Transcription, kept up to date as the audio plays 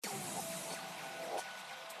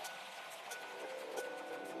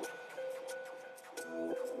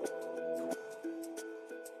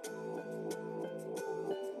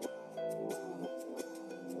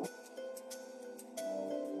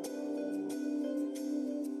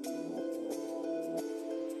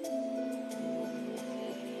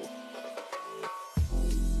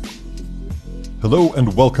Hello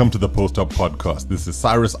and welcome to the Post Up Podcast. This is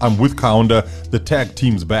Cyrus. I'm with Kaunda. The tag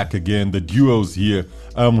team's back again. The duo's here.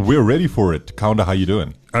 We're ready for it. Kaunda, how you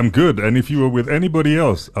doing? I'm good. And if you were with anybody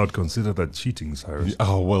else, I'd consider that cheating, Cyrus.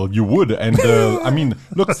 Oh, well, you would. And I mean,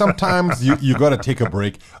 look, sometimes you got to take a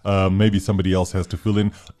break. Maybe somebody else has to fill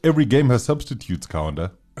in. Every game has substitutes, Kaunda.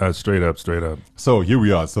 Straight up. So here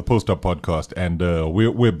we are. It's the Post Up Podcast, and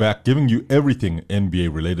we're back giving you everything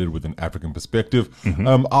NBA related with an African perspective.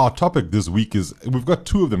 Our topic this week is, we've got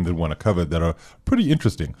two of them that we want to cover that are pretty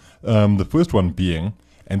interesting. The first one being,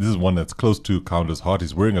 and this is one that's close to Kaunda's heart,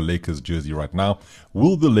 he's wearing a Lakers jersey right now.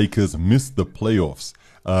 Will the Lakers miss the playoffs?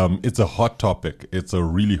 It's a hot topic. It's a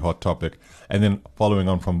really hot topic. And then following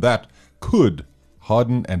on from that, could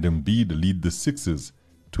Harden and Embiid lead the Sixers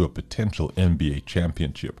to a potential NBA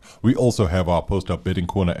championship? We also have our post-up betting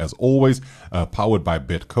corner, as always, powered by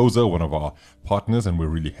BetCoza, one of our partners, and we're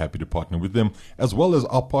really happy to partner with them, as well as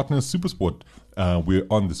our partner Supersport. We're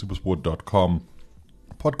on the supersport.com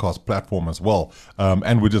podcast platform as well,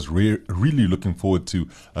 and we're just really looking forward to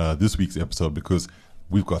this week's episode because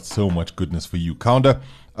we've got so much goodness for you. Kaunda,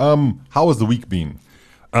 how has the week been?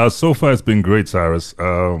 So far it's been great, Cyrus.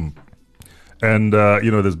 And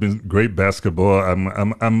there's been great basketball.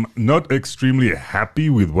 I'm not extremely happy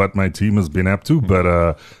with what my team has been up to,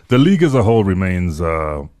 but the league as a whole remains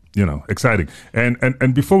exciting.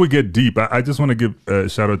 And before we get deep, I just want to give a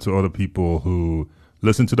shout out to all the people who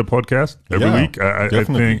listen to the podcast every week. I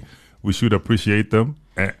think we should appreciate them.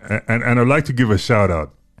 And I'd like to give a shout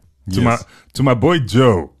out to my boy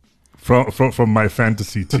Joe from my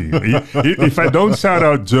fantasy team. If I don't shout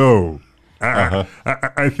out Joe,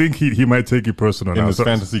 I think he might take it personal in now. his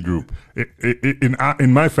fantasy group. In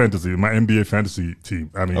my fantasy, my NBA fantasy team.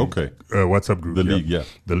 I mean, WhatsApp group. The league, yeah.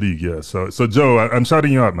 The league, yeah. So Joe, I'm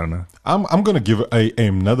shouting you out, man. I'm going to give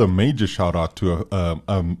another major shout out to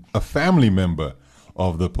a family member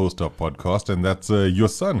of the Post Up Podcast, and that's your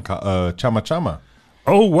son, Chama Chama.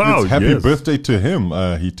 Oh, wow. Happy birthday to him.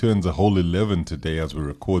 He turns a whole 11 today as we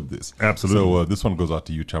record this. Absolutely. So this one goes out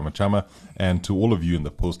to you, Chama Chama, and to all of you in the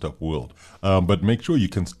post-up world. But make sure you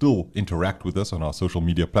can still interact with us on our social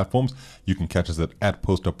media platforms. You can catch us at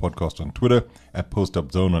Post Up Podcast on Twitter, at Post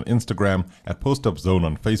Up Zone on Instagram, at Post Up Zone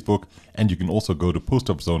on Facebook, and you can also go to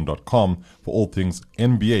postupzone.com for all things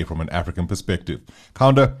NBA from an African perspective.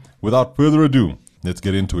 Kaunda, without further ado, let's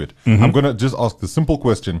get into it. I'm going to just ask the simple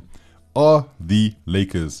question. Are the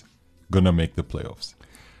Lakers going to make the playoffs?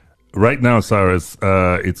 Right now, Cyrus,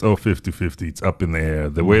 it's all 50-50. It's up in the air.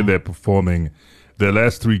 The way they're performing, their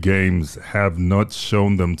last three games have not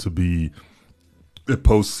shown them to be a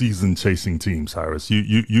postseason chasing team, Cyrus.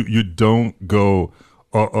 You don't go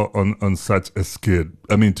on such a skid.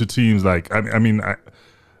 I mean, to teams like,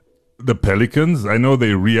 the Pelicans, I know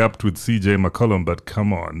they re-upped with CJ McCollum, but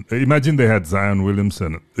come on. Imagine they had Zion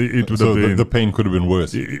Williamson. It would have been... The pain could have been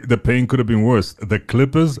worse. The pain could have been worse. The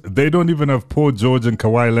Clippers, they don't even have Paul George and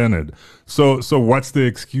Kawhi Leonard. So what's the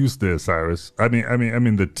excuse there, Cyrus? I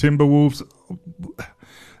mean, the Timberwolves,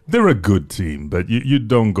 they're a good team, but you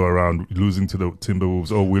don't go around losing to the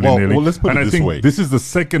Timberwolves or willy-nilly. Well, let's put it this way. And I think this is the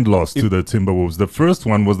second loss to the Timberwolves. The first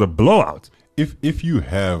one was the blowout. If you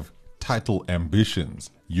have title ambitions,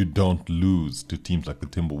 you don't lose to teams like the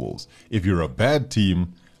Timberwolves. If you're a bad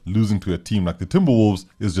team, losing to a team like the Timberwolves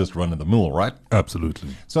is just run of the mill, right?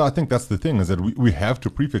 Absolutely. So I think that's the thing, is that we have to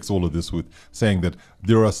prefix all of this with saying that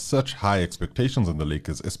there are such high expectations on the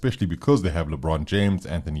Lakers, especially because they have LeBron James,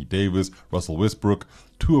 Anthony Davis, Russell Westbrook.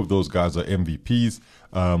 Two of those guys are MVPs.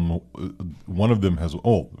 One of them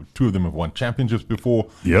two of them have won championships before.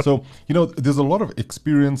 Yep. So, there's a lot of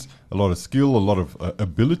experience, a lot of skill, a lot of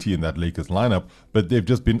ability in that Lakers lineup, but they've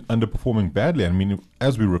just been underperforming badly. I mean,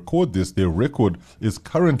 as we record this, their record is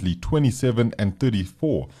currently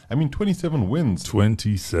 27-34. I mean, 27 wins.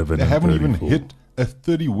 27. They haven't even hit a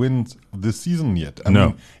 30 wins this season yet. I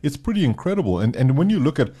mean, it's pretty incredible. And when you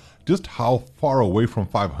look at just how far away from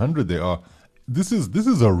 500 they are, this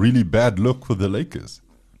is a really bad look for the Lakers.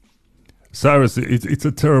 Cyrus, it's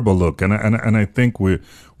a terrible look, and I think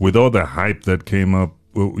with all the hype that came up,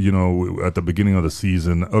 at the beginning of the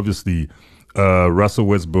season, obviously Russell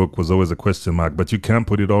Westbrook was always a question mark, but you can't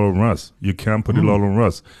put it all on Russ. You can't put it all on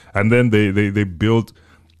Russ. And then they built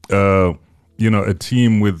a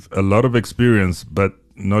team with a lot of experience, but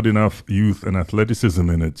not enough youth and athleticism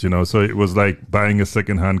in it. So it was like buying a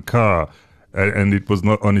secondhand car. And it was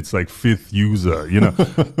not on its fifth user,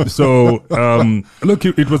 So look,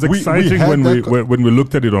 it was exciting when we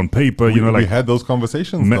looked at it on paper. We had those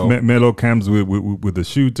conversations. Melo comes with the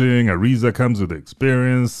shooting, Ariza comes with the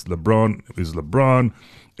experience. LeBron is LeBron,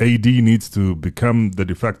 AD needs to become the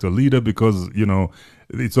de facto leader because,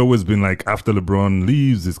 it's always been like after LeBron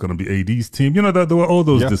leaves, it's going to be AD's team. There were all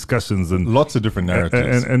those discussions and lots of different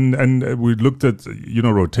narratives. And we looked at,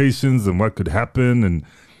 rotations and what could happen. And,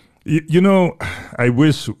 I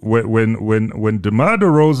wish when DeMar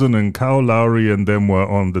DeRozan and Kyle Lowry and them were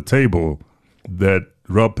on the table that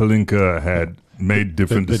Rob Pelinka had made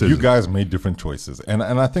different decisions. That you guys made different choices. And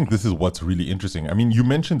I think this is what's really interesting. I mean, you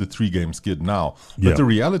mentioned the 3-game skid now, but the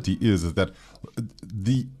reality is that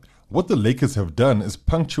what the Lakers have done is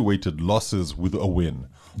punctuated losses with a win.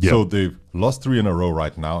 So they've lost 3 in a row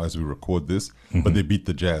right now as we record this, but they beat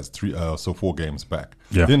the Jazz 4 games back.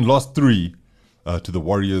 Then lost 3 to the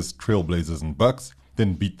Warriors, Trailblazers, and Bucks,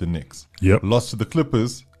 then beat the Knicks. Lost to the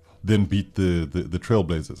Clippers, then beat the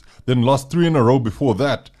Trailblazers. Then lost 3 in a row before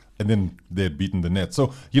that, and then they had beaten the Nets.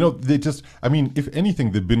 So, they just, if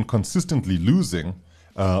anything, they've been consistently losing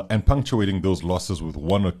and punctuating those losses with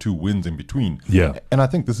 1 or 2 wins in between. And I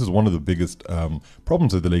think this is one of the biggest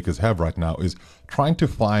problems that the Lakers have right now is trying to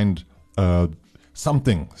find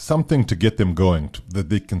something to get them going, that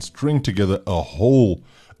they can string together a whole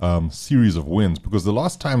series of wins. Because the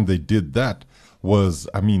last time they did that was,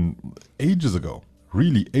 ages ago.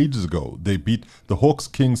 Really ages ago. They beat the Hawks,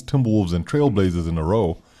 Kings, Timberwolves, and Trailblazers in a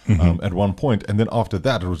row at one point. And then after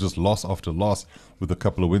that, it was just loss after loss with a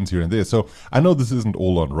couple of wins here and there. So I know this isn't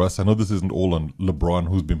all on Russ. I know this isn't all on LeBron,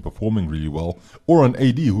 who's been performing really well, or on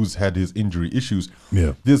AD, who's had his injury issues.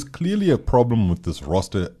 There's clearly a problem with this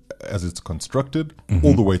roster as it's constructed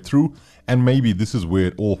all the way through. And maybe this is where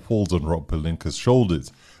it all falls on Rob Pelinka's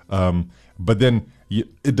shoulders. But then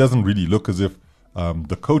it doesn't really look as if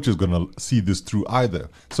the coach is going to see this through either.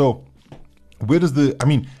 So where does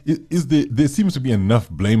there seems to be enough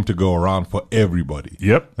blame to go around for everybody.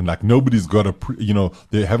 And like nobody's got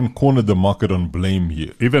they haven't cornered the market on blame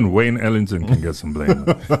here. Even Wayne Ellington can get some blame.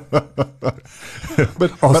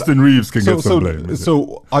 but Austin Reeves can get some blame.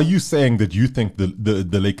 So are you saying that you think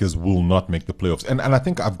the Lakers will not make the playoffs? And I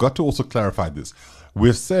think I've got to also clarify this.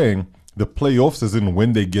 We're saying the playoffs as in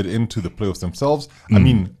when they get into the playoffs themselves.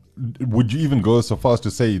 Would you even go so far as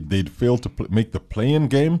to say they'd fail to make the play-in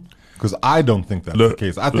game? Because I don't think that's the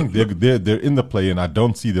case. I think they're in the play-in. I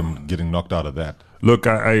don't see them getting knocked out of that. Look,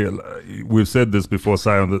 we've said this before, Si,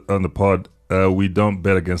 on the pod. We don't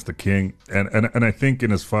bet against the king, and I think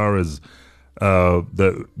in as far as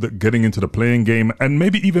the getting into the play-in game and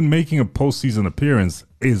maybe even making a postseason appearance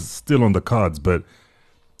is still on the cards, but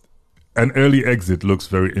an early exit looks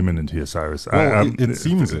very imminent here, Cyrus. Well, it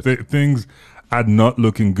seems things are not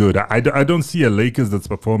looking good. I don't see a Lakers that's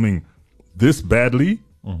performing this badly.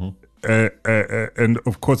 And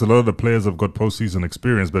of course, a lot of the players have got postseason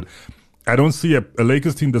experience, but I don't see a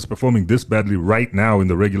Lakers team that's performing this badly right now in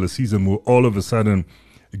the regular season will all of a sudden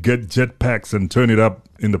get jetpacks and turn it up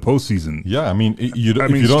in the postseason. If you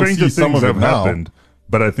don't see some of it now, happened.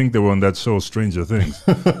 But I think they were on that show, Stranger Things.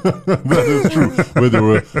 That is true. Where there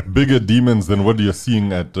were bigger demons than what you're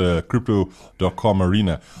seeing at Crypto.com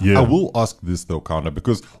Arena. I will ask this, though, Counter,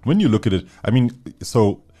 because when you look at it,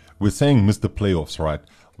 so we're saying miss the playoffs, right?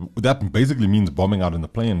 That basically means bombing out in the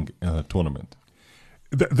play-in tournament.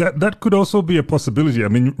 That could also be a possibility.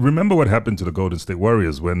 Remember what happened to the Golden State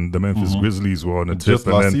Warriors when the Memphis Grizzlies were on a tip just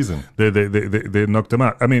last season. They knocked them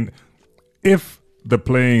out. If the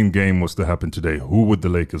play-in game was to happen today, who would the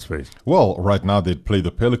Lakers face? Well, right now they'd play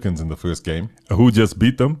the Pelicans in the first game. Who just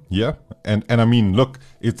beat them? Yeah, and look,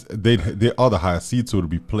 they are the higher seed, so it'll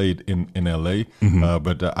be played in LA.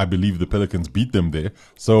 But I believe the Pelicans beat them there,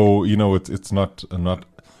 so it's not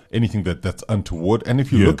anything that's untoward. And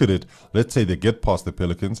if you look at it, let's say they get past the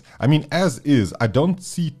Pelicans. As is, I don't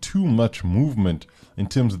see too much movement in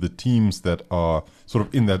terms of the teams that are sort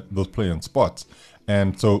of in those play-in spots,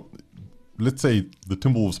 and so. Let's say the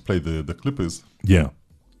Timberwolves play the Clippers.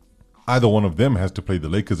 Either one of them has to play the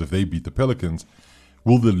Lakers if they beat the Pelicans.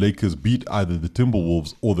 Will the Lakers beat either the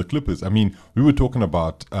Timberwolves or the Clippers? We were talking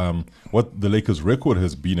about what the Lakers' record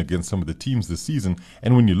has been against some of the teams this season.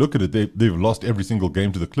 And when you look at it, they've lost every single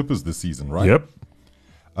game to the Clippers this season, right?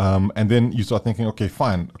 And then you start thinking, okay,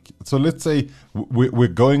 fine. So let's say we're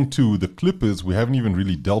going to the Clippers. We haven't even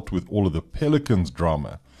really dealt with all of the Pelicans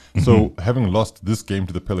drama. So having lost this game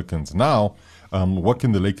to the Pelicans now, what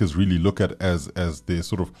can the Lakers really look at as their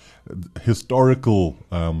sort of historical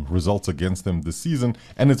results against them this season?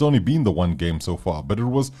 And it's only been the one game so far, but it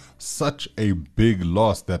was such a big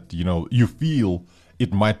loss that you feel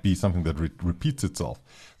it might be something that repeats itself.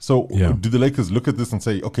 So do the Lakers look at this and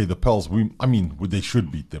say, okay, the Pels, they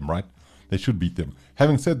should beat them, right? They should beat them.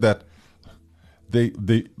 Having said that, they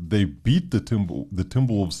beat the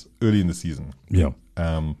Timberwolves early in the season.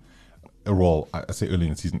 well, I say early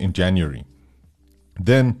in the season, in January.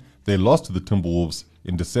 Then they lost to the Timberwolves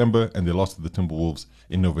in December, and they lost to the Timberwolves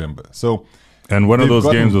in November. So, and one of they've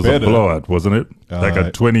those games was gotten a better. blowout, wasn't it? Like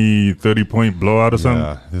a 20, 30-point blowout or something?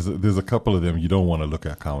 Yeah, there's a couple of them you don't want to look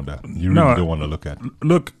at, Counder. You really don't want to look at.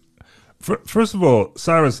 Look, first of all,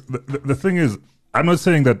 Cyrus, the thing is, I'm not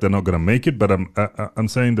saying that they're not going to make it, but I'm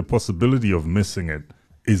saying the possibility of missing it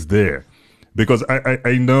is there. Because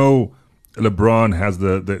I know LeBron has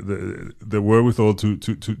the wherewithal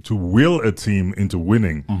to will a team into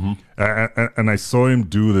winning. And I saw him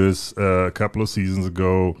do this a couple of seasons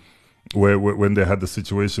ago when they had the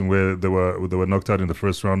situation where they were knocked out in the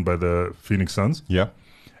first round by the Phoenix Suns. Yeah.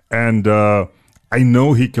 And I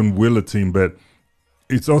know he can will a team, but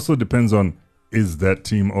it also depends on, is that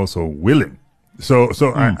team also willing? So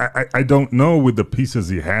I don't know with the pieces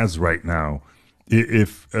he has right now,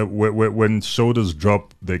 if when shoulders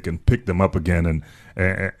drop, they can pick them up again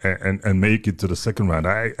and make it to the second round.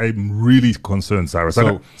 I'm really concerned, Cyrus.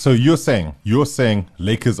 So you're saying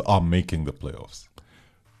Lakers are making the playoffs?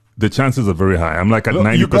 The chances are very high. I'm like at 90% right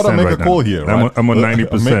now. You gotta make a call here, right? I'm on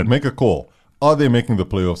 90%. Make a call. Are they making the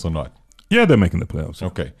playoffs or not? Yeah, they're making the playoffs.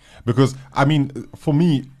 Okay. Because, I mean, for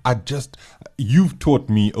me, you've taught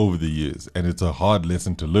me over the years, and it's a hard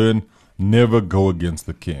lesson to learn, never go against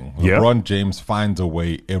the king. LeBron James finds a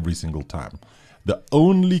way every single time. The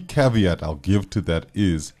only caveat I'll give to that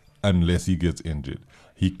is unless he gets injured.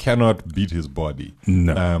 He cannot beat his body.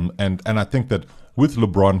 No. And I think that with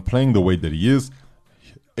LeBron playing the way that he is,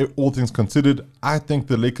 all things considered, I think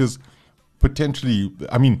the Lakers potentially,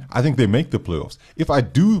 I think they make the playoffs. If I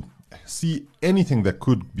do see anything that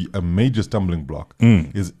could be a major stumbling block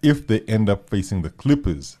is if they end up facing the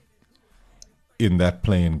Clippers in that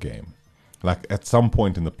play-in game, like at some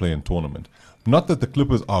point in the play-in tournament. Not that the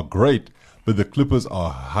Clippers are great, but the Clippers are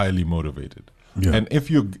highly motivated. Yeah. And if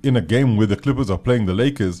you're in a game where the Clippers are playing the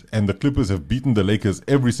Lakers and the Clippers have beaten the Lakers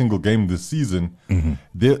every single game this season,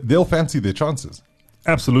 they'll fancy their chances.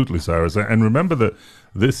 Absolutely, Cyrus. And remember that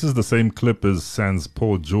this is the same Clippers sans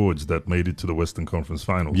Paul George that made it to the Western Conference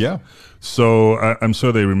Finals. Yeah. So I'm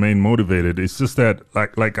sure they remain motivated. It's just that,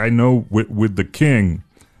 like I know with the King,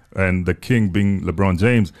 and the King being LeBron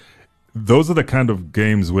James, those are the kind of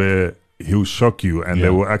games where he'll shock you, and they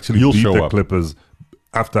will actually beat the Clippers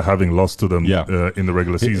after having lost to them in the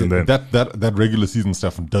regular season. Then that regular season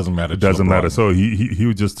stuff doesn't matter. It doesn't matter. So he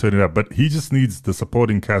would just turn it up, but he just needs the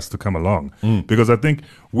supporting cast to come along, because I think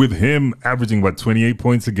with him averaging 28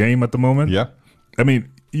 points a game at the moment. Yeah, I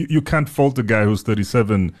mean you can't fault a guy who's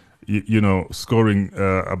 37. Scoring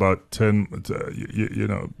about 10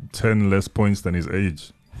 less points than his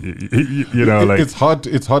age. It's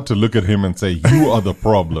hard to look at him and say you are the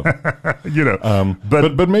problem.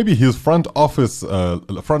 But maybe his front office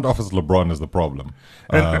LeBron is the problem.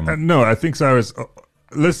 And no, I think, Cyrus,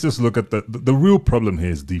 let's just look at the real problem here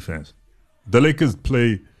is defense. The Lakers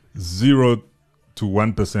play 0 to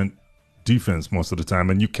 1% defense most of the time,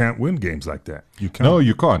 and you can't win games like that. You can't. No,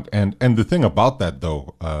 you can't. And the thing about that,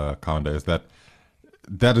 though, Kanda, is that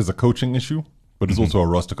is a coaching issue, but it's also a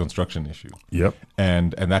roster construction issue. Yep.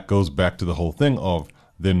 And that goes back to the whole thing of,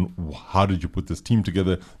 then how did you put this team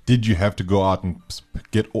together? Did you have to go out and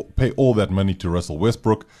pay all that money to Russell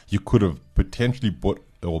Westbrook? You could have potentially brought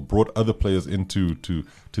other players into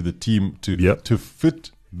the team to fit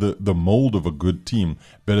the mold of a good team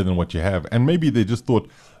better than what you have. And maybe they just thought,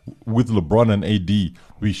 with LeBron and AD,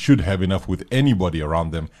 we should have enough with anybody around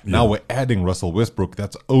them. Yeah. Now we're adding Russell Westbrook.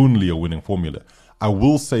 That's only a winning formula. I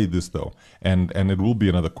will say this, though, and it will be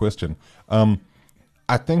another question.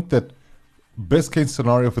 I think that best case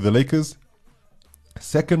scenario for the Lakers,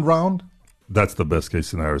 second round. That's the best case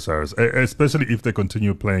scenario, Cyrus, especially if they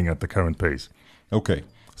continue playing at the current pace. Okay,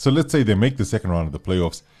 so let's say they make the second round of the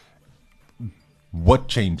playoffs. What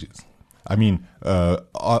changes? I mean,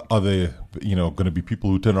 are there going to be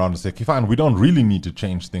people who turn around and say, okay, fine, we don't really need to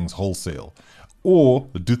change things wholesale? Or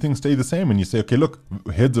do things stay the same and you say, okay, look,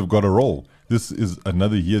 heads have got to roll. This is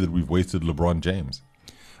another year that we've wasted LeBron James.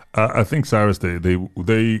 I think, Cyrus,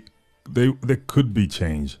 they could be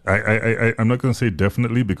changed. I'm not going to say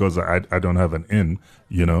definitely because I don't have an in.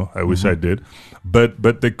 I wish I did,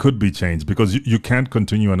 but they could be changed because you can't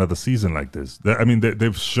continue another season like this. I mean,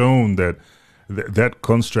 they've shown that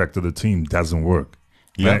construct of the team doesn't work.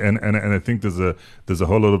 Yeah, right? and I think there's a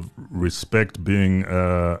whole lot of respect being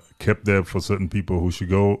kept there for certain people who should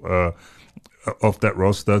go off that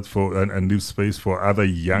roster and leave space for other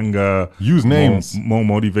younger, more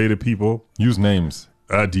motivated people. Use names.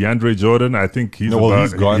 DeAndre Jordan, I think he's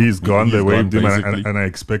gone. He's gone. They waived him, and I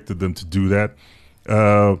expected them to do that.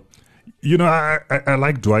 I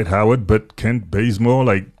like Dwight Howard, but Kent Bazemore,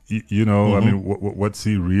 I mean, what's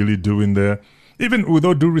he really doing there? Even with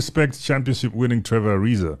all due respect, championship-winning Trevor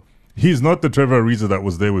Ariza, he's not the Trevor Ariza that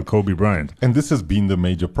was there with Kobe Bryant. And this has been the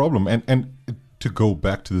major problem. And to go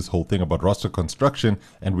back to this whole thing about roster construction,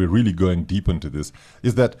 and we're really going deep into this,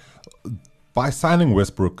 is that by signing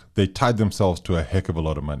Westbrook, they tied themselves to a heck of a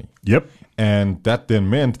lot of money. Yep. And that then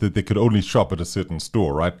meant that they could only shop at a certain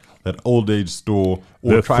store, right? That old age store,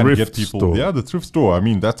 or The try and get thrift people. store. Yeah, the thrift store. I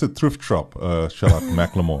mean, that's a thrift shop. Shout out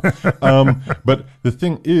Macklemore. But the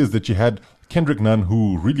thing is that you had Kendrick Nunn,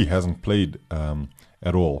 who really hasn't played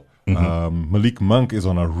at all. Malik Monk is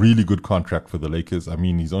on a really good contract for the Lakers. I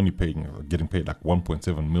mean, he's only getting paid like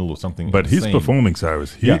 1.7 mil or something. But he's insane. performing,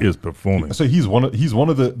 Cyrus. He is performing. So he's one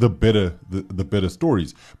of the better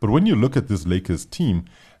stories. But when you look at this Lakers team,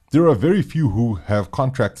 there are very few who have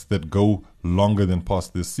contracts that go longer than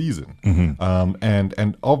past this season.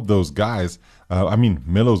 And of those guys, I mean,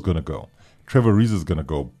 Melo's going to go. Trevor Ariza's going to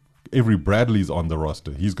go. Avery Bradley's on the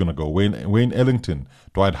roster. He's going to go. Wayne Ellington,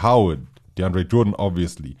 Dwight Howard, DeAndre Jordan,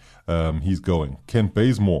 obviously, he's going. Kent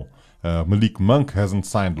Bazemore, Malik Monk hasn't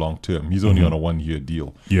signed long term. He's only on a 1-year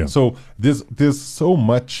deal. Yeah. So there's so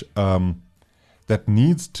much that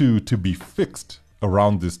needs to be fixed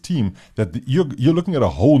around this team that you're looking at a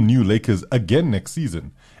whole new Lakers again next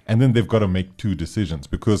season, and then they've got to make two decisions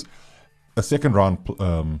because a second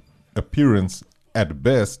round appearance at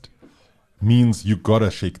best means you got to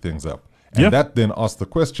shake things up, and that then asks the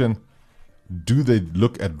question: do they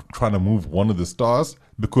look at trying to move one of the stars?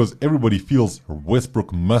 Because everybody feels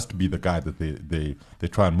Westbrook must be the guy that they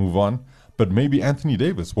try and move on. But maybe Anthony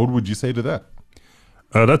Davis. What would you say to that?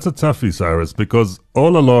 That's a toughie, Cyrus, because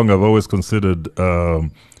all along I've always considered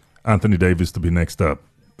Anthony Davis to be next up.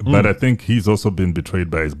 But I think he's also been betrayed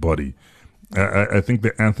by his body. I think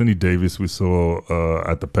the Anthony Davis we saw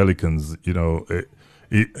at the Pelicans,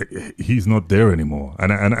 he's not there anymore.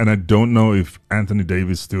 And I don't know if Anthony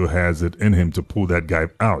Davis still has it in him to pull that guy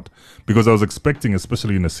out. Because I was expecting,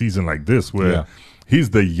 especially in a season like this, where he's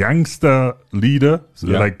the youngster leader,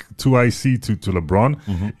 like 2IC to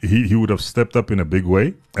LeBron. He would have stepped up in a big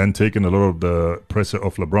way and taken a lot of the pressure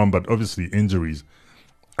off LeBron. But obviously injuries,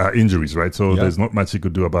 right? So there's not much he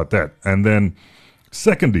could do about that. And then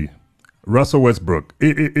secondly, Russell Westbrook.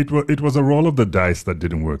 It was a roll of the dice that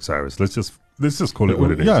didn't work, Cyrus. Let's just call it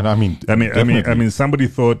what it is. Yeah, I mean, somebody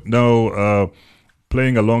thought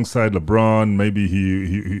playing alongside LeBron, maybe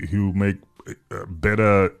he'll make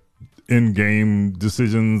better in-game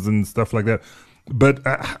decisions and stuff like that. But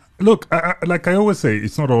look, like I always say,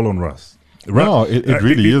 it's not all on Russ. Right? No, it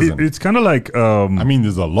really isn't. It's kind of like I mean,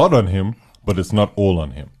 there's a lot on him, but it's not all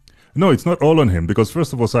on him. No, it's not all on him because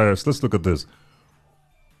first of all, Cyrus, let's look at this.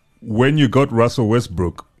 When you got Russell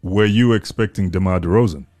Westbrook, were you expecting DeMar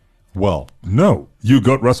DeRozan? Well, no, you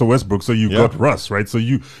got Russell Westbrook, so you got Russ, right? So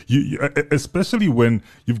you especially when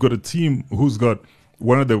you've got a team who's got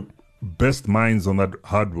one of the best minds on that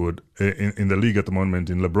hardwood in the league at the moment,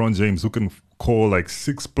 in LeBron James, who can call like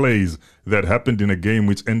 6 plays that happened in a game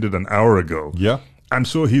which ended an hour ago. Yeah, I'm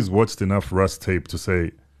sure he's watched enough Russ tape to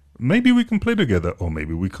say, maybe we can play together, or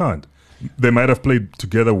maybe we can't. They might have played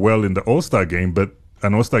together well in the All-Star game, but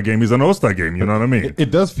an All-Star game is an All-Star game, you know what I mean? It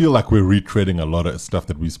does feel like we're retreading a lot of stuff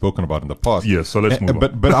that we've spoken about in the past. Yes, so let's move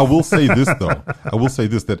on. But I will say this, though. I will say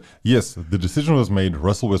this, that yes, the decision was made,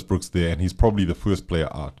 Russell Westbrook's there, and he's probably the first player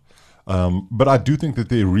out. But I do think that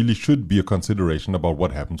there really should be a consideration about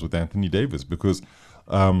what happens with Anthony Davis because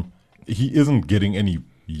he isn't getting any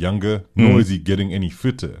younger, nor is he getting any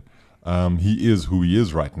fitter. He is who he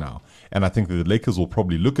is right now. And I think that the Lakers will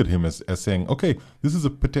probably look at him as saying, okay, this is a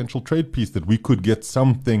potential trade piece that we could get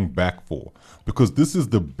something back for. Because this is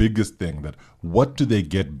the biggest thing, that what do they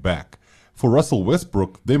get back? For Russell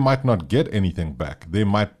Westbrook, they might not get anything back. They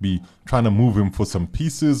might be trying to move him for some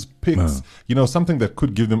pieces, picks, something that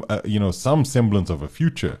could give them, some semblance of a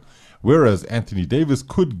future. Whereas Anthony Davis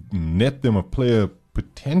could net them a player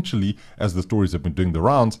potentially, as the stories have been doing the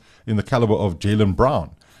rounds, in the caliber of Jaylen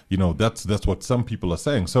Brown. That's what some people are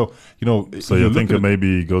saying. So, So you think it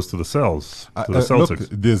maybe goes to the Celtics? Look,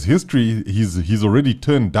 there's history. He's already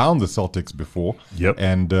turned down the Celtics before. Yep.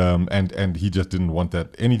 And he just didn't want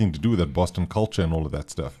anything to do with that Boston culture and all of that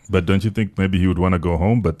stuff. But don't you think maybe he would want to go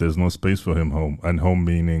home, but there's no space for him home, and home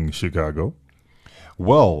meaning Chicago?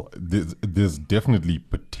 Well, there's definitely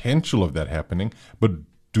potential of that happening, but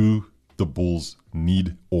do the Bulls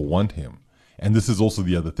need or want him? And this is also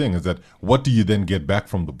the other thing, is that what do you then get back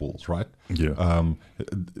from the Bulls, right? Yeah.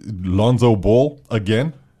 Lonzo Ball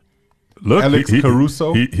again. Look, Alex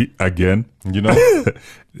Caruso. He again. No,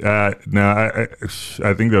 I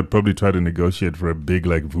think they'll probably try to negotiate for a big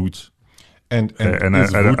like Vooch. And And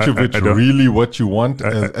is Vucevic I don't- really what you want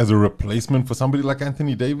as a replacement for somebody like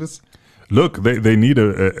Anthony Davis? Look, they need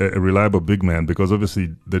a reliable big man, because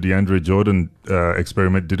obviously the DeAndre Jordan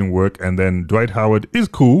experiment didn't work, and then Dwight Howard is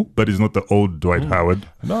cool, but he's not the old Dwight Howard.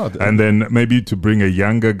 No, and then maybe to bring a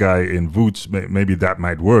younger guy in Vooch, maybe that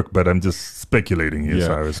might work, but I'm just speculating here,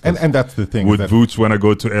 Cyrus. And that's the thing. Would that, Vooch want to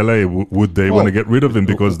go to LA? Would they want to get rid of him?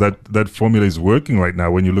 Because that formula is working right now.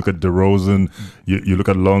 When you look at DeRozan, you look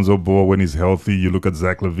at Lonzo Ball when he's healthy, you look at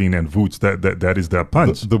Zach LaVine and Vooch, that is their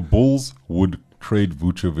punch. the Bulls would trade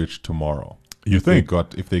Vucevic tomorrow. You think?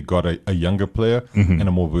 If they got a younger player and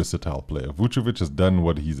a more versatile player. Vucevic has done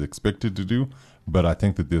what he's expected to do, but I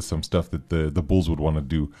think that there's some stuff that the Bulls would want to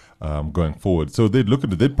do going forward. So they'd look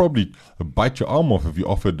at it. They'd probably bite your arm off if you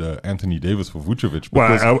offered Anthony Davis for Vucevic.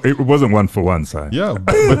 Well, it wasn't 1 for 1, Si. Yeah,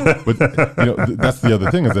 but that's the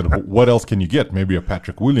other thing, is that what else can you get? Maybe a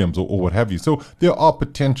Patrick Williams or what have you. So there are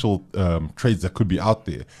potential trades that could be out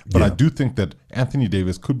there. But I do think that Anthony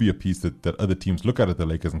Davis could be a piece that other teams look at the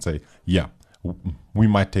Lakers and say, yeah, we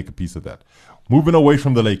might take a piece of that. Moving away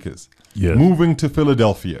from the Lakers, moving to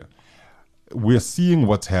Philadelphia, we're seeing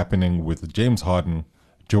what's happening with James Harden,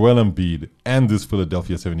 Joel Embiid, and this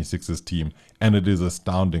Philadelphia 76ers team, and it is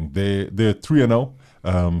astounding. They're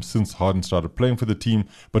 3-0 since Harden started playing for the team,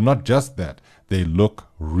 but not just that. They look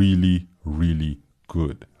really, really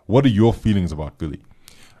good. What are your feelings about Philly?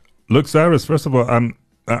 Look, Cyrus, first of all, I'm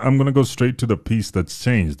going to go straight to the piece that's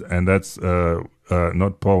changed, and that's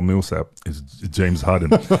not Paul Millsap, it's James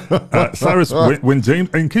Harden. Cyrus, when James,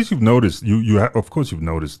 in case you've noticed, of course you've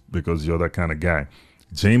noticed because you're that kind of guy,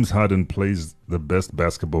 James Harden plays the best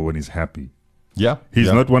basketball when he's happy. Yeah.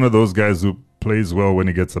 He's not one of those guys who plays well when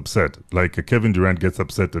he gets upset. Like Kevin Durant gets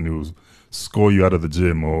upset and he'll score you out of the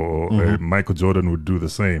gym, or Michael Jordan would do the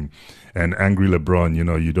same. And angry LeBron,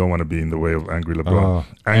 you don't want to be in the way of angry LeBron.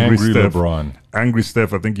 Angry LeBron. Angry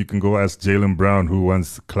Steph, I think you can go ask Jaylen Brown, who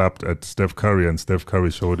once clapped at Steph Curry, and Steph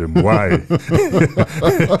Curry showed him why.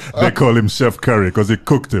 They call him Chef Curry because he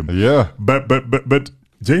cooked him. Yeah. But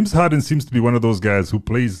James Harden seems to be one of those guys who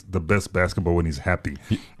plays the best basketball when he's happy.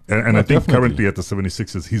 And I think currently at the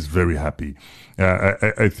 76ers, he's very happy.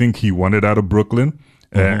 I think he wanted out of Brooklyn.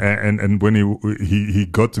 And when he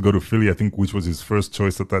got to go to Philly, I think, which was his first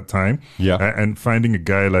choice at that time. Yeah. And finding a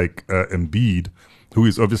guy like Embiid, who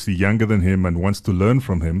is obviously younger than him and wants to learn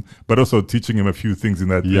from him, but also teaching him a few things in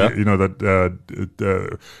that,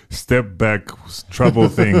 that step back travel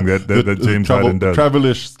thing that James Harden does.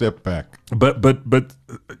 Travelish step back. But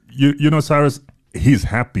Cyrus, he's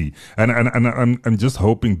happy, and I'm just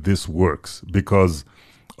hoping this works, because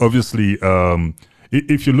obviously.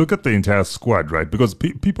 If you look at the entire squad, right, because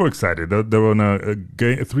people are excited. They're on a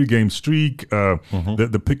 3-game streak.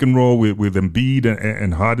 The pick and roll with Embiid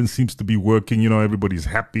and Harden seems to be working. Everybody's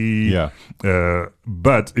happy. Yeah.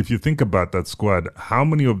 But if you think about that squad, how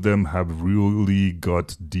many of them have really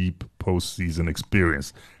got deep postseason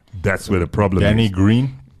experience? That's where the problem is.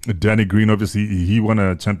 Danny Green, obviously, he won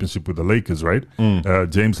a championship with the Lakers, right?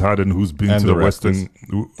 James Harden, who's been to the Western...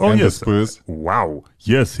 The Spurs. Wow.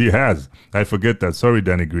 Yes, he has. I forget that. Sorry,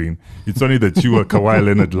 Danny Green. It's only that you were Kawhi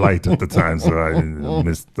Leonard light at the time, so I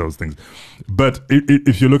missed those things. But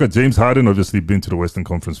if you look at James Harden, obviously been to the Western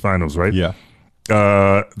Conference Finals, right? Yeah.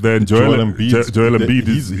 Then Joel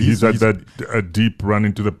Embiid, he's had that deep run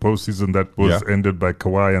into the postseason that was ended by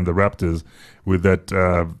Kawhi and the Raptors with that...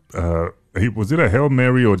 was it a Hail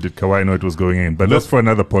Mary, or did Kawhi know it was going in? But that's for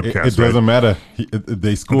another podcast. It doesn't matter.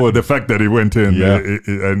 They scored. The fact that he went in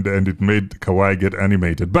and it made Kawhi get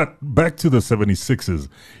animated. But back to the 76ers.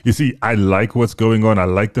 You see, I like what's going on. I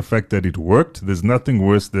like the fact that it worked. There's nothing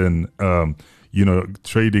worse than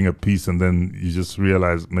trading a piece and then you just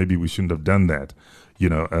realize maybe we shouldn't have done that.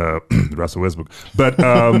 Russell Westbrook. But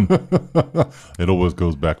it always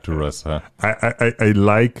goes back to Russ, huh? I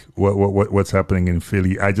like what's happening in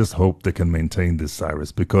Philly. I just hope they can maintain this,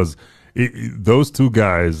 Cyrus, because those two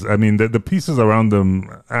guys, I mean, the pieces around them,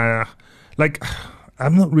 I'm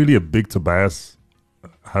not really a big Tobias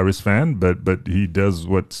Harris fan, but he does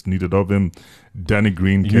what's needed of him. Danny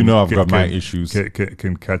Green, I've got my issues.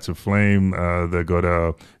 Can catch a flame. They got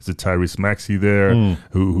Tyrese Maxey there,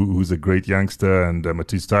 who's a great youngster, and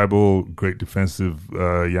Matisse Thybulle, great defensive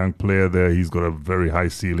young player there. He's got a very high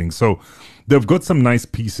ceiling. So they've got some nice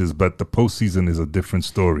pieces, but the postseason is a different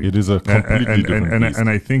story. It is a completely different piece. And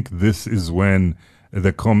I think this is when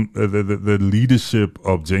the leadership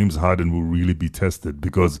of James Harden will really be tested,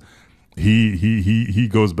 because he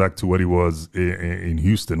goes back to what he was in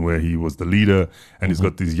Houston, where he was the leader, and he's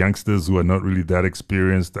got these youngsters who are not really that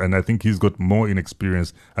experienced, and I think he's got more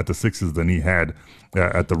inexperience at the Sixers than he had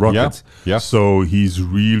at the Rockets. Yeah. So he's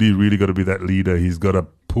really got to be that leader. He's got to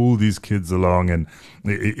pull these kids along, and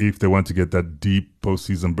if they want to get that deep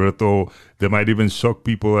postseason berth, or they might even shock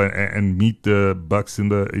people and meet the Bucks in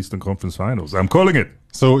the Eastern Conference Finals. I'm calling it.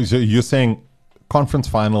 So you're saying conference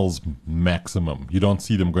finals maximum. You don't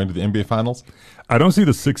see them going to the NBA finals? I don't see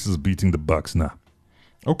the Sixers beating the Bucks now.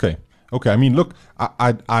 Okay. I mean, look,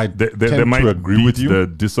 I They tend might to agree beat with you. the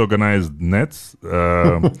disorganized Nets.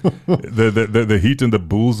 The Heat and the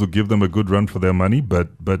Bulls will give them a good run for their money, but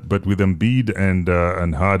with Embiid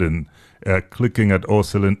and Harden clicking at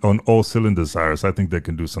on all cylinders, Cyrus, I think they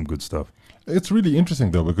can do some good stuff. It's really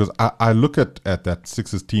interesting, though, because I look at that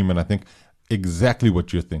Sixers team and I think exactly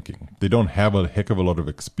what you're thinking. They don't have a heck of a lot of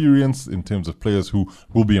experience in terms of players who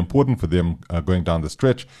will be important for them going down the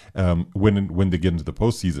stretch when they get into the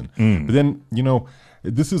postseason. But then,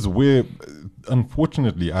 this is where,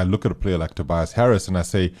 unfortunately, I look at a player like Tobias Harris and I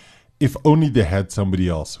say, if only they had somebody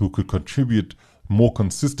else who could contribute more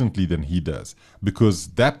consistently than he does, because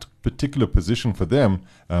that particular position for them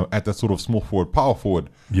at that sort of small forward, power forward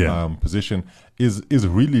position is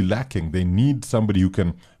really lacking. They need somebody who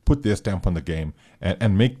can put their stamp on the game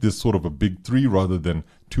and make this sort of a big three rather than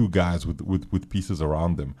two guys with pieces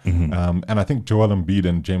around them. And I think Joel Embiid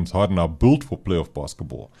and James Harden are built for playoff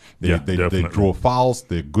basketball. They draw fouls.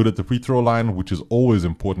 They're good at the free throw line, which is always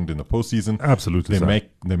important in the postseason. Absolutely,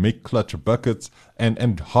 They make clutch buckets.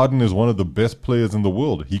 And Harden is one of the best players in the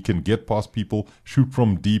world. He can get past people, shoot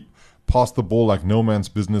from deep, pass the ball like no man's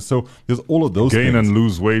business. So there's all of those Gain things. and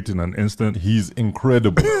lose weight in an instant. He's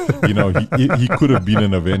incredible. He could have been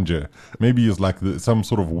an Avenger. Maybe he's like some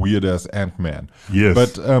sort of weird ass Ant-Man. Yes.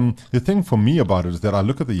 But the thing for me about it is that I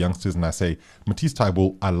look at the youngsters and I say, Matisse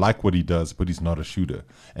Thybulle, I like what he does, but he's not a shooter.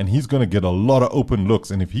 And he's going to get a lot of open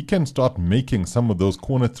looks. And if he can start making some of those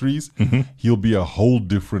corner threes, he'll be a whole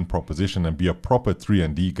different proposition and be a proper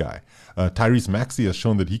 3-and-D guy. Tyrese Maxey has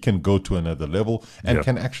shown that he can go to another level and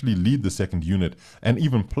can actually lead the second unit and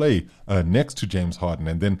even play next to James Harden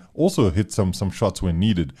and then also hit some shots when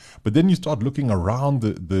needed. But then you start looking around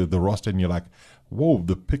the roster and you're like, whoa,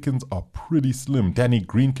 the pickings are pretty slim. Danny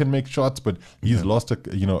Green can make shots, but he's lost a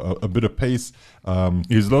bit of pace.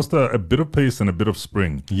 He's lost a bit of pace and a bit of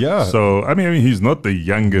spring. Yeah. So I mean, he's not the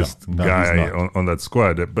youngest No, guy on that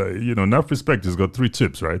squad, but enough respect. He's got 3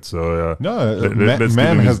 chips, right? So let's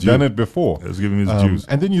man has done it before. Let's give him his dues.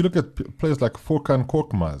 And then you look at players like Furkan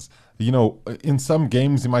Korkmaz. In some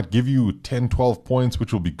games, he might give you 10, 12 points,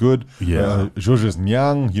 which will be good. Yeah. Georges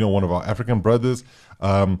Niang, one of our African brothers,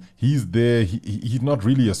 he's there. He's not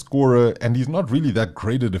really a scorer, and he's not really that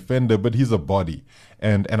great a defender, but he's a body.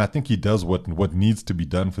 And I think he does what needs to be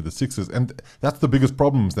done for the Sixers. And that's the biggest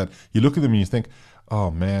problem, is that you look at them and you think, oh,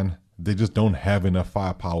 man, they just don't have enough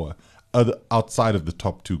firepower outside of the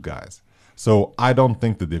top 2 guys. So I don't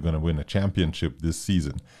think that they're going to win a championship this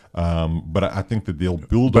season, but I think that they'll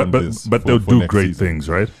build on this. But they'll do great season. things,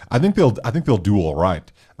 right? I think they'll do all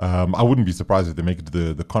right. I wouldn't be surprised if they make it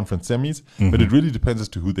to the conference semis, but it really depends as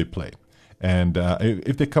to who they play. And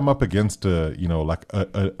if they come up against like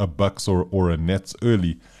a Bucks or a Nets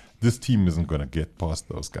early, this team isn't going to get past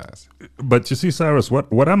those guys. But you see, Cyrus,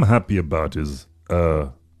 what I'm happy about is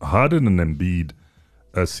Harden and Embiid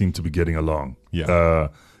seem to be getting along. Yeah.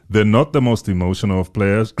 They're not the most emotional of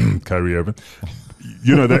players, Kyrie Irving,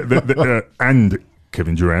 and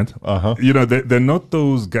Kevin Durant. They're not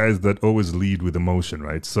those guys that always lead with emotion,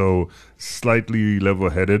 right? So slightly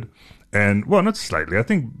level-headed, and not slightly. I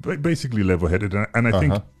think basically level-headed, and I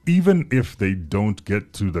think even if they don't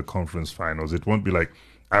get to the conference finals, it won't be like,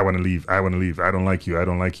 I want to leave, I don't like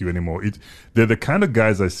you anymore. They're the kind of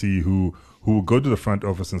guys I see who go to the front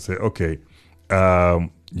office and say, okay,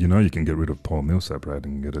 you can get rid of Paul Millsap, right,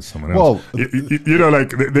 and get us someone else. Well,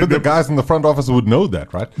 the guys in the front office would know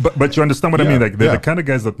that, right? But you understand what I mean? Like they're the kind of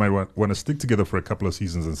guys that might want to stick together for a couple of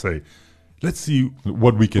seasons and say, let's see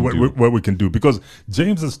what we can do. What we can do, because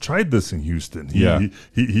James has tried this in Houston.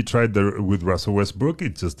 He tried with Russell Westbrook.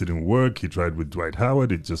 It just didn't work. He tried with Dwight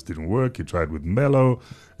Howard. It just didn't work. He tried with Melo.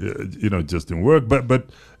 It just didn't work. But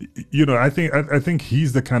I think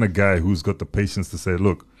he's the kind of guy who's got the patience to say,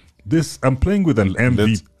 look, I'm playing with an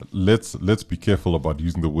MVP. Let's be careful about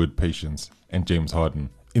using the word patience and James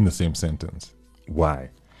Harden in the same sentence.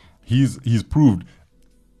 Why? He's proved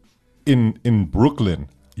in Brooklyn.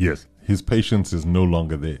 Yes. His patience is no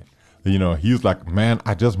longer there. he was like, man,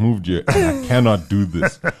 I just moved here and I cannot do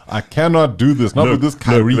this. I cannot do this. Not with this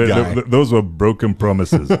Kyrie guy. Those were broken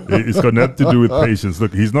promises. It's got nothing to do with patience.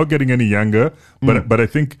 Look, he's not getting any younger, but I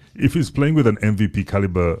think if he's playing with an MVP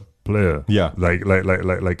caliber player,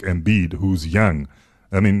 like Embiid, who's young.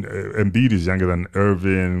 I mean, Embiid is younger than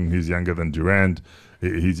Irving. He's younger than Durant.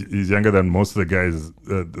 He's younger than most of the guys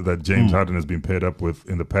that James Harden has been paired up with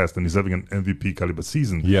in the past, and he's having an MVP caliber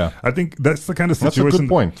season. Yeah, I think that's the kind of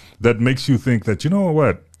situation that makes you think that, you know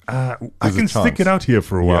what, I can stick it out here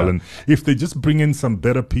for a while, and if they just bring in some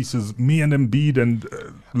better pieces, me and Embiid, and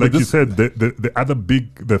like you said, the other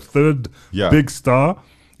the third big star.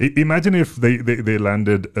 Imagine if they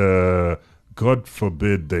landed, God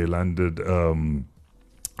forbid, they landed.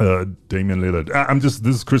 Damian Lillard. This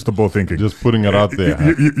is crystal ball thinking. Just putting it out there.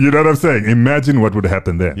 You know what I'm saying? Imagine what would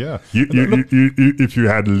happen there. Yeah. If you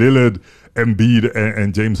had Lillard, Embiid,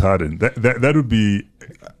 and James Harden, that would be.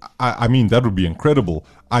 I mean, that would be incredible.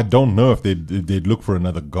 I don't know if they'd look for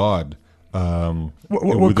another guard.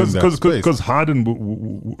 Because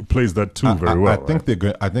Harden plays that too very well. I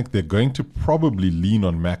think they're going to probably lean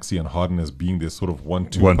on Maxey and Harden as being their sort of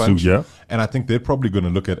 1-2 punch. 1-2, yeah. And I think they're probably going to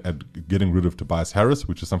look at getting rid of Tobias Harris,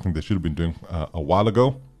 which is something they should have been doing a while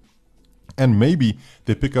ago. And maybe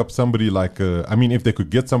they pick up somebody like, if they could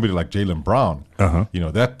get somebody like Jaylen Brown,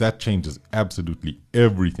 that changes absolutely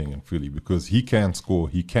everything in Philly, because he can score,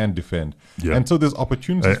 he can defend. Yeah. And so there's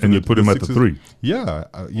opportunities. And you put him at the 3. Yeah.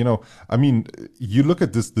 You look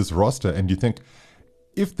at this roster and you think,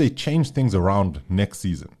 if they change things around next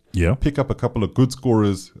season, pick up a couple of good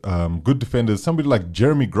scorers, good defenders, somebody like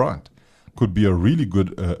Jeremy Grant could be a really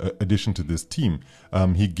good addition to this team.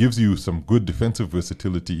 He gives you some good defensive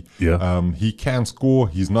versatility. Yeah. He can score.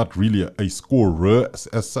 He's not really a scorer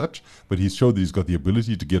as such, but he's showed that he's got the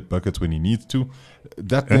ability to get buckets when he needs to.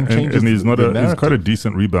 That then changes. And he's he's quite a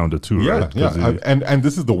decent rebounder too, right? Yeah. And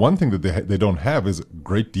this is the one thing that they don't have is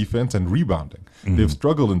great defense and rebounding. Mm-hmm. They've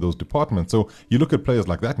struggled in those departments. So you look at players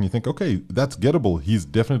like that and you think, okay, that's gettable. He's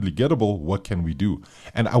definitely gettable. What can we do?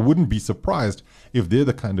 And I wouldn't be surprised if they're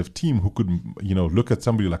the kind of team who could, look at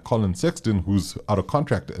somebody like Colin Sexton, who's out of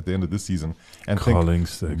contract at the end of this season, and think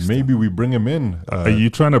maybe we bring him in. Are you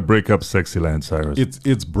trying to break up Sexyland, Cyrus?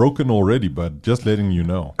 It's broken already, but just letting you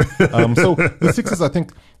know. So the Sixers, I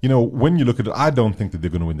think, when you look at it, I don't think that they're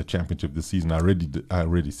going to win the championship this season. I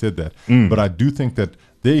already said that. But I do think that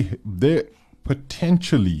they're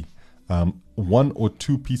potentially 1 or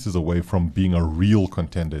 2 pieces away from being a real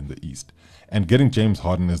contender in the East. And getting James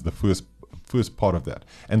Harden is the first part of that.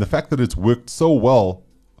 And the fact that it's worked so well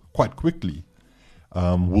quite quickly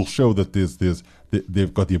will show that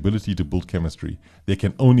they've got the ability to build chemistry. They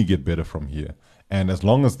can only get better from here. And as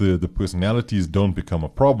long as the personalities don't become a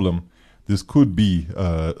problem, this could be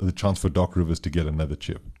the chance for Doc Rivers to get another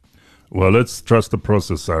chip. Well, let's trust the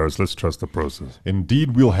process, Cyrus. Let's trust the process.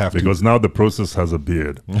 Indeed, we'll have to. Because now the process has a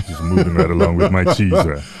beard. Just moving right along with my cheese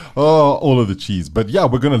there. Oh, all of the cheese. But yeah,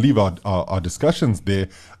 we're going to leave our discussions there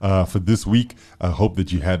for this week. I hope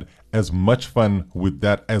that you had as much fun with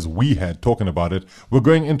that as we had talking about it. We're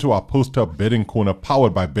going into our post-up betting corner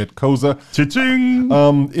powered by BetCoza. Cha-ching!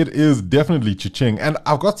 It is definitely cha-ching. And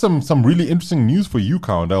I've got some really interesting news for you,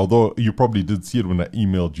 Count, although you probably did see it when I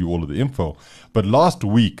emailed you all of the info. But last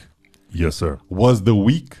week, yes, sir, was the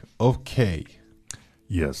week of K.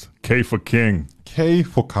 Yes, K for King. K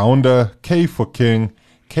for Kaunda, K for King,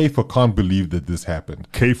 K for can't believe that this happened.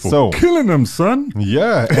 K for killing him, son.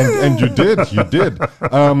 Yeah, and you did.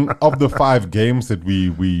 Of the 5 games that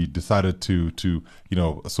we decided to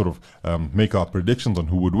sort of make our predictions on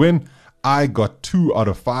who would win, I got 2 out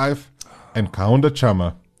of 5, and Kaunda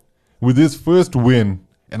Chama, with his first win,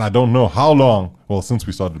 and I don't know how long, well, since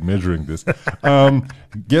we started measuring this,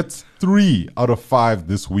 gets 3 out of 5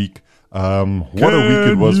 this week. What a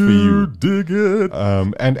week it was for you. Dig it.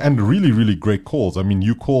 And really, really great calls. I mean,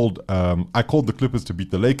 you called, I called the Clippers to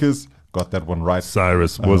beat the Lakers. Got that one right.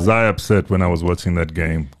 Cyrus, was I upset when I was watching that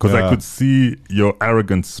game? Because I could see your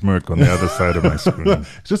arrogant smirk on the other side of my screen.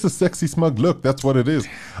 It's just a sexy, smug look. That's what it is.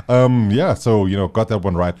 So, got that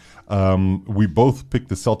one right. We both picked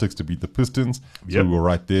the Celtics to beat the Pistons. So we were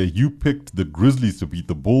right there. You picked the Grizzlies to beat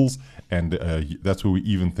the Bulls, and that's where we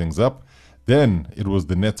even things up. Then it was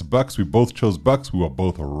the Nets Bucks. We both chose Bucks. We were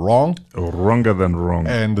both wrong. Wronger than wrong.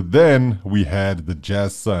 And then we had the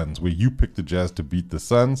Jazz Suns, where you picked the Jazz to beat the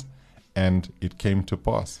Suns, and it came to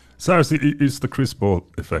pass. Cyrus, it's the Chris Paul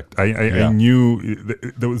effect. I knew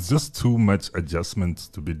there was just too much adjustments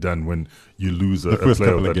to be done when you lose a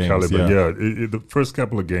player of that caliber. Yeah. The first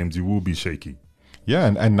couple of games, you will be shaky. Yeah,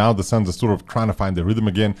 and now the Suns are sort of trying to find their rhythm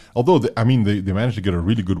again. Although, they managed to get a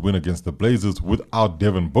really good win against the Blazers without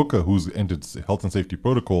Devin Booker, who's entered health and safety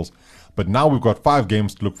protocols. But now we've got 5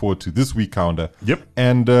 games to look forward to this week, Calendar. Yep.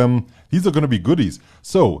 And these are going to be goodies.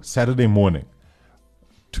 So, Saturday morning,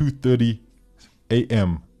 2:30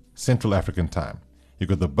 a.m. Central African time. You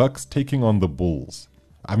got the Bucks taking on the Bulls.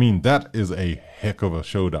 I mean, that is a heck of a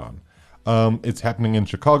showdown. It's happening in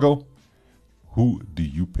Chicago. Who do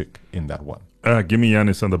you pick in that one? Give me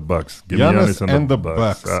Giannis and the Bucks. Give Giannis me Giannis and the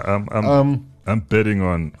Bucks. I'm betting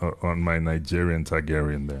on my Nigerian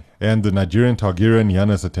Targaryen there. And the Nigerian Targaryen,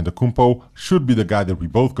 Giannis Antetokounmpo, should be the guy that we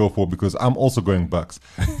both go for because I'm also going Bucks.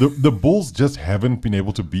 The Bulls just haven't been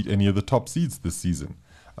able to beat any of the top seeds this season,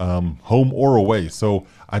 home or away. So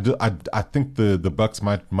I think the Bucks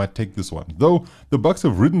might take this one. Though the Bucks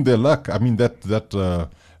have ridden their luck. I mean that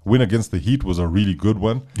win against the Heat was a really good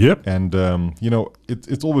one. Yep. And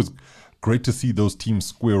it's always great to see those teams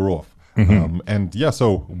square off. And yeah,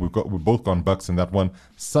 so we've both gone Bucks in that one.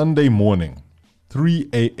 Sunday morning, 3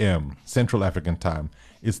 a.m. Central African time,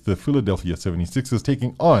 it's the Philadelphia 76ers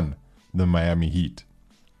taking on the Miami Heat.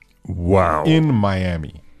 Wow. In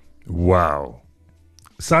Miami. Wow.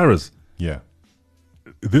 Cyrus. Yeah.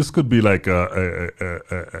 This could be like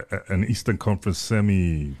an Eastern Conference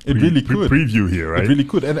semi really could. Preview here, right? It really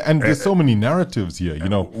could. And there's so many narratives here,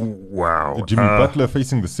 Wow. Jimmy Butler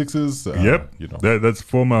facing the Sixers. Yep. That's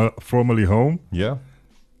formerly home. Yeah.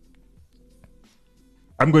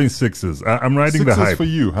 I'm going Sixers. I'm riding the Sixers hype. for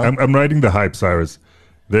you, huh? I'm riding the hype, Cyrus.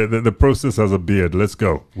 The process has a beard. Let's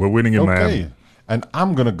go. We're winning in Miami. And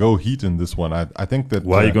I'm going to go Heat in this one. I think that...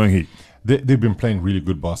 Why are you going Heat? They've been playing really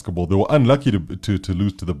good basketball. They were unlucky to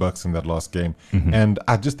lose to the Bucks in that last game. And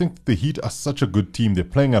I just think the Heat are such a good team. They're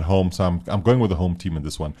playing at home, so I'm going with the home team in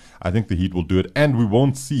this one. I think the Heat will do it. And we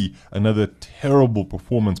won't see another terrible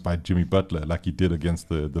performance by Jimmy Butler like he did against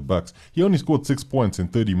the Bucks. He only scored 6 points in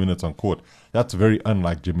 30 minutes on court. That's very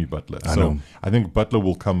unlike Jimmy Butler. I think Butler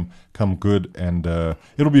will come good, and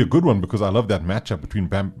it'll be a good one because I love that matchup between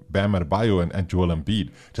Bam Adebayo and Joel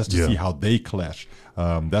Embiid, just to see how they clash.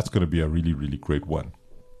 That's going to be a really, really great one.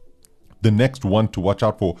 The next one to watch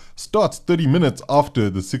out for starts 30 minutes after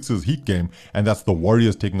the Sixers Heat game, and that's the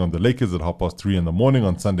Warriors taking on the Lakers at 3:30 in the morning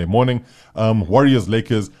on Sunday morning. Warriors,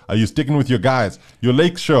 Lakers, are you sticking with your guys? Your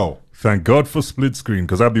Lake show. Thank God for split screen,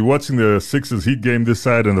 because I'll be watching the Sixers Heat game this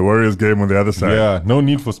side and the Warriors game on the other side. Yeah, no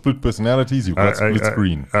need for split personalities. You've got split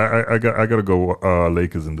screen. I got to go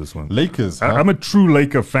Lakers in this one. Lakers, huh? I'm a true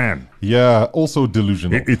Laker fan. Yeah, also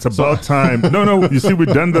delusional. It's about time. No, you see, we've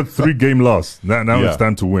done the 3-game loss. Now it's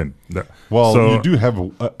time to win. You do have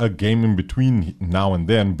a game in between now and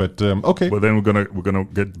then, but okay. Well, then we're gonna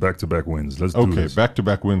get back-to-back wins. Let's do this. Okay,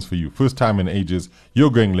 back-to-back wins for you. First time in ages. You're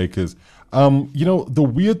going Lakers.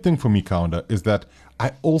 The weird thing for me, Kaunda, is that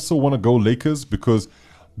I also want to go Lakers because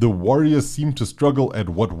the Warriors seem to struggle at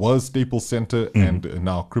what was Staples Center and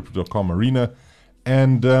now Crypto.com Arena.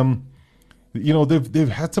 And, they've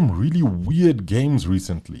had some really weird games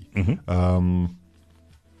recently.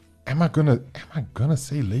 Am I gonna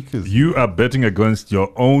say Lakers? You are betting against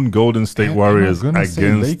your own Golden State Warriors against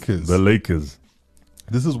the Lakers.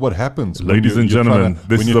 This is what happens, ladies and gentlemen.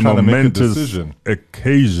 This is a momentous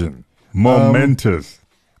occasion. Momentous.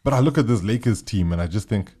 But I look at this Lakers team and I just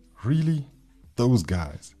think, really, those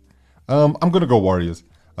guys. I'm gonna go Warriors.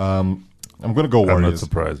 I'm not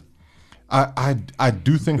surprised. I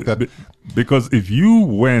do think that because if you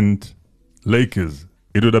went Lakers,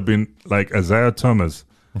 it would have been like Isaiah Thomas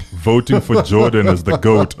voting for Jordan as the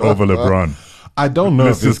GOAT over LeBron. I don't know.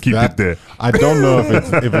 Let's just keep it there. I don't know if it's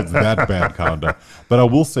that bad, Kaunda. But I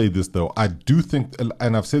will say this though. I do think,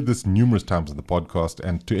 and I've said this numerous times in the podcast,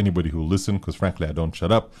 and to anybody who will listen, because frankly I don't shut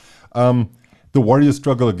up. The Warriors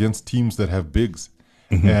struggle against teams that have bigs,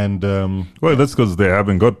 and well, that's because they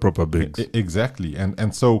haven't got proper bigs. Exactly,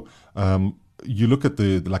 and so. You look at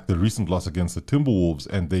the recent loss against the Timberwolves,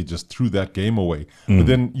 and they just threw that game away. But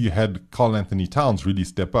then you had Karl Anthony Towns really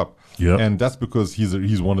step up, and that's because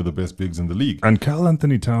he's one of the best bigs in the league. And Karl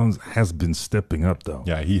Anthony Towns has been stepping up, though.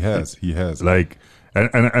 Yeah, he has.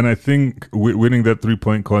 And I think winning that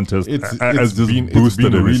 3-point contest has just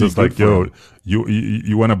boosted him. Really, it's just like, yo,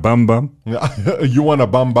 you want a bamba? You want a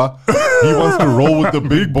bamba? He wants to roll with the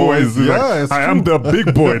big boys. Yeah, I am the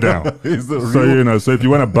big boy now. So if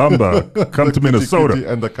you want a bamba, come to Minnesota.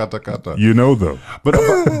 And the kata. Though.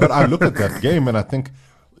 But I look at that game and I think,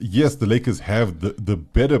 yes, the Lakers have the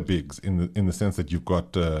better bigs in the sense that you've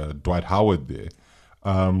got Dwight Howard there,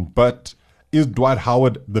 but. Is Dwight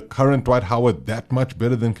Howard, the current Dwight Howard, that much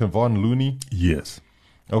better than Kevon Looney? Yes.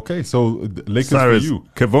 Okay, so Lakers Cyrus, for you.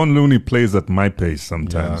 Kevon Looney plays at my pace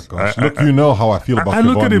sometimes. Yeah, gosh. Look, you know how I feel about I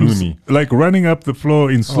look Kevon at him Looney. like running up the floor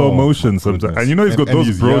in slow Oh, motion my sometimes. goodness. And you know he's got And those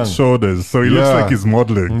he's broad young. shoulders, so he looks Yeah. like he's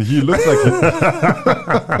modeling. He looks like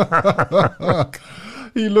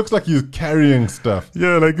he looks like he's carrying stuff.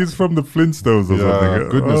 Yeah, like he's from the Flintstones or Yeah, something.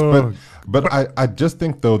 goodness. Oh, But I just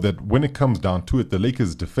think though that when it comes down to it, the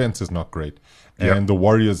Lakers' defense is not great, Yeah. and the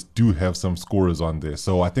Warriors do have some scorers on there.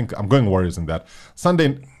 So I think I'm going Warriors in that.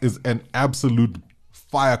 Sunday is an absolute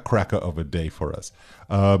firecracker of a day for us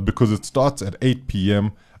because it starts at 8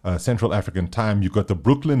 p.m. Central African time. You got the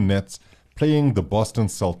Brooklyn Nets playing the Boston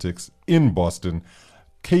Celtics in Boston.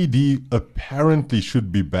 KD apparently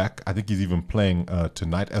should be back. I think he's even playing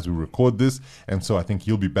tonight as we record this, and so I think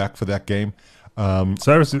he'll be back for that game.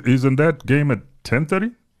 Cyrus, isn't that game at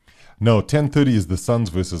 10:30? No, 10:30 is the Suns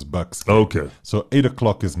versus Bucks. Okay. So 8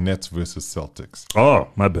 o'clock is Nets versus Celtics. Oh,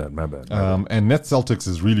 my bad. And Nets Celtics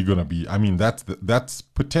is really going to be, I mean, that's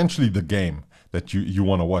potentially the game that you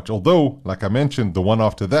want to watch. Although, like I mentioned, the one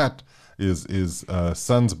after that is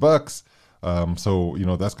Suns Bucks. So, you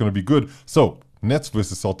know, that's going to be good. So, Nets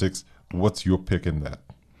versus Celtics, what's your pick in that?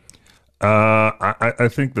 I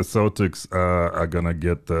think the Celtics are gonna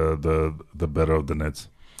get the better of the Nets.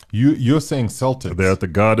 You're saying Celtics. They're at the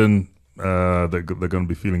Garden. They're gonna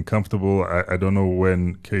be feeling comfortable. I don't know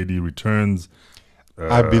when KD returns.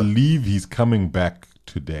 I believe he's coming back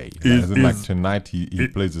today. As in, like tonight, he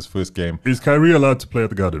plays his first game. Is Kyrie allowed to play at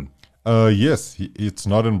the Garden? Yes, it's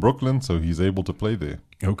not in Brooklyn, so he's able to play there.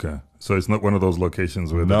 Okay, so it's not one of those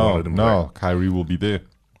locations where they don't let him No, Kyrie will be there.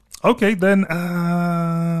 play. Okay, then.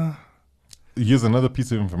 Here's another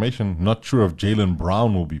piece of information. Not sure if Jaylen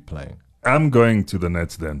Brown will be playing. I'm going to the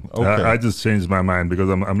Nets then. Okay. I just changed my mind because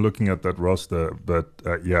I'm looking at that roster. But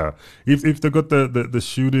yeah, if they got the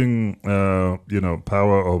shooting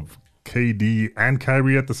power of KD and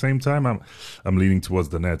Kyrie at the same time, I'm leaning towards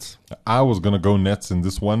the Nets. I was gonna go Nets in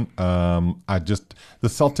this one. The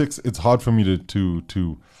Celtics. It's hard for me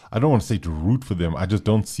to I don't want to say to root for them. I just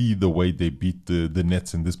don't see the way they beat the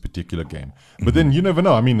Nets in this particular game. But then you never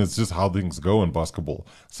know. I mean, it's just how things go in basketball.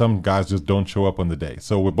 Some guys just don't show up on the day.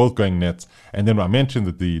 So we're both going Nets. And then I mentioned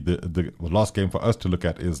that the last game for us to look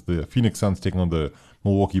at is the Phoenix Suns taking on the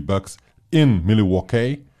Milwaukee Bucks in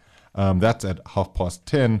Milwaukee. That's at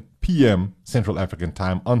 10:30 p.m. Central African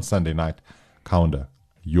time on Sunday night. Pounder,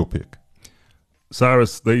 your pick.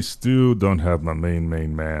 Cyrus, they still don't have my main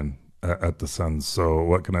man at the Suns. So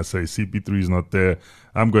what can I say? CP3 is not there.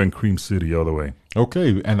 I'm going Cream City all the way.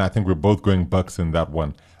 Okay, and I think we're both going Bucks in that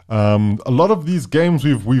one. A lot of these games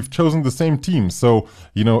we've chosen the same team, so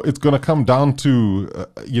you know it's going to come down to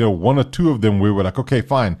one or two of them where we're like, okay,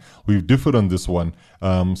 fine, we've differed on this one.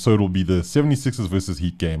 So it'll be the 76ers versus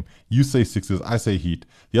Heat game. You say Sixers, I say Heat.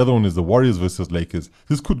 The other one is the Warriors versus Lakers.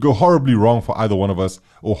 This could go horribly wrong for either one of us,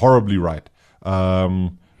 or horribly right.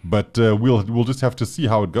 But we'll just have to see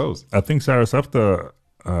how it goes. I think, Cyrus, after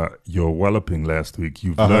your walloping last week,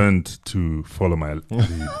 you've learned to follow my lead,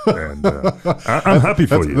 and I'm happy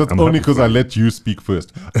for you. That's only because I let you speak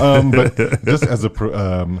first. But just as a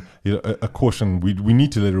caution, we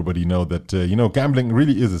need to let everybody know that gambling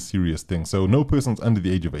really is a serious thing. So no persons under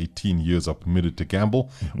the age of 18 years are permitted to gamble.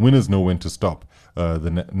 Winners know when to stop.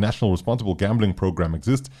 The National Responsible Gambling Program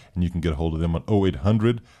exists, and you can get a hold of them on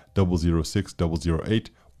 0800 006 008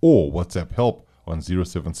 or WhatsApp help on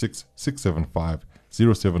 076 675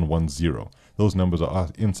 0710. Those numbers are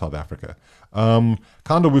in South Africa.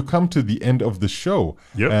 Kanda, we've come to the end of the show.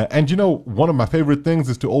 Yep. And one of my favorite things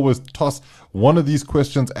is to always toss one of these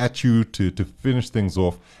questions at you to finish things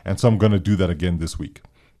off. And so I'm going to do that again this week.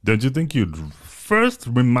 Don't you think you'd first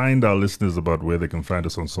remind our listeners about where they can find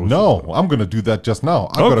us on social? No, I'm going to do that just now.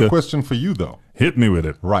 I've got a question for you, though. Hit me with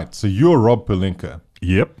it. Right. So you're Rob Pelinka.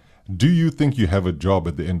 Yep. Do you think you have a job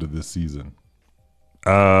at the end of this season?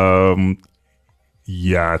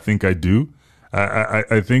 Yeah, I think I do.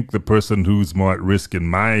 I think the person who's more at risk in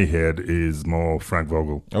my head is more Frank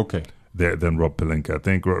Vogel. Okay. Than Rob Pelinka. I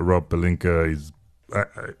think Rob Pelinka is...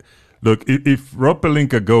 Look, if Rob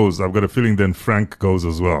Pelinka goes, I've got a feeling then Frank goes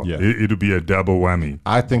as well. Yeah. It'll be a double whammy.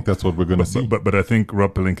 I think that's what we're going to see. But I think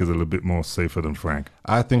Rob Pelinka is a little bit more safer than Frank.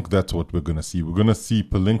 I think that's what we're going to see. We're going to see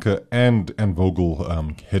Pelinka and Vogel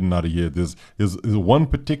heading out of here. There's one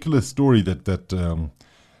particular story that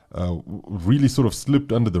really sort of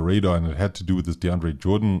slipped under the radar, and it had to do with this DeAndre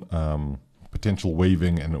Jordan potential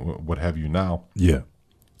waiving and what have you now. Yeah.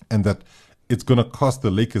 And that it's going to cost the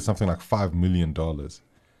Lakers something like $5 million.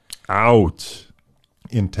 Ouch.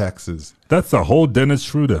 In taxes. That's a whole Dennis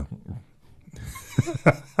Schroeder.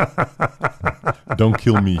 Don't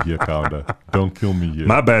kill me here, Kaunda. Don't kill me here.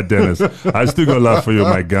 My bad, Dennis. I still got love for you,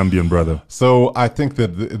 my Gambian brother. So I think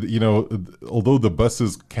that, although the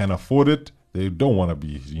buses can afford it, they don't want to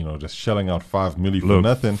be, just shelling out 5 milli for Look,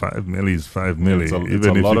 nothing. 5 milli is 5 milli, It's a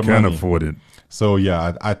even if lot you of can't money. afford it. So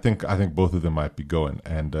yeah, I think both of them might be going,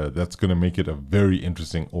 and that's going to make it a very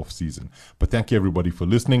interesting off season. But thank you everybody for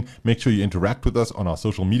listening. Make sure you interact with us on our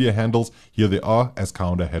social media handles. Here they are, as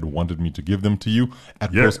Kaunda had wanted me to give them to you,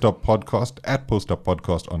 at Post Up Podcast, at Post Up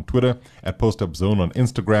Podcast on Twitter, at Post Up Zone on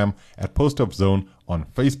Instagram, at Post Up Zone on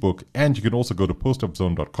Facebook, and you can also go to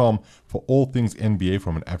postupzone.com for all things NBA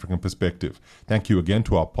from an African perspective. Thank you again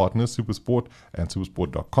to our partners, Supersport and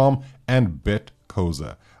supersport.com and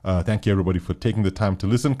BetCoza. Thank you everybody for taking the time to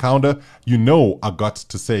listen. Kaunda, I got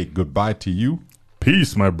to say goodbye to you.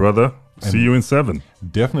 Peace, my brother. See you in 7.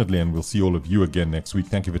 Definitely, and we'll see all of you again next week.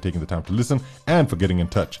 Thank you for taking the time to listen and for getting in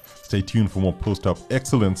touch. Stay tuned for more Post Up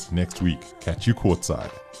excellence next week. Catch you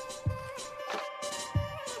courtside.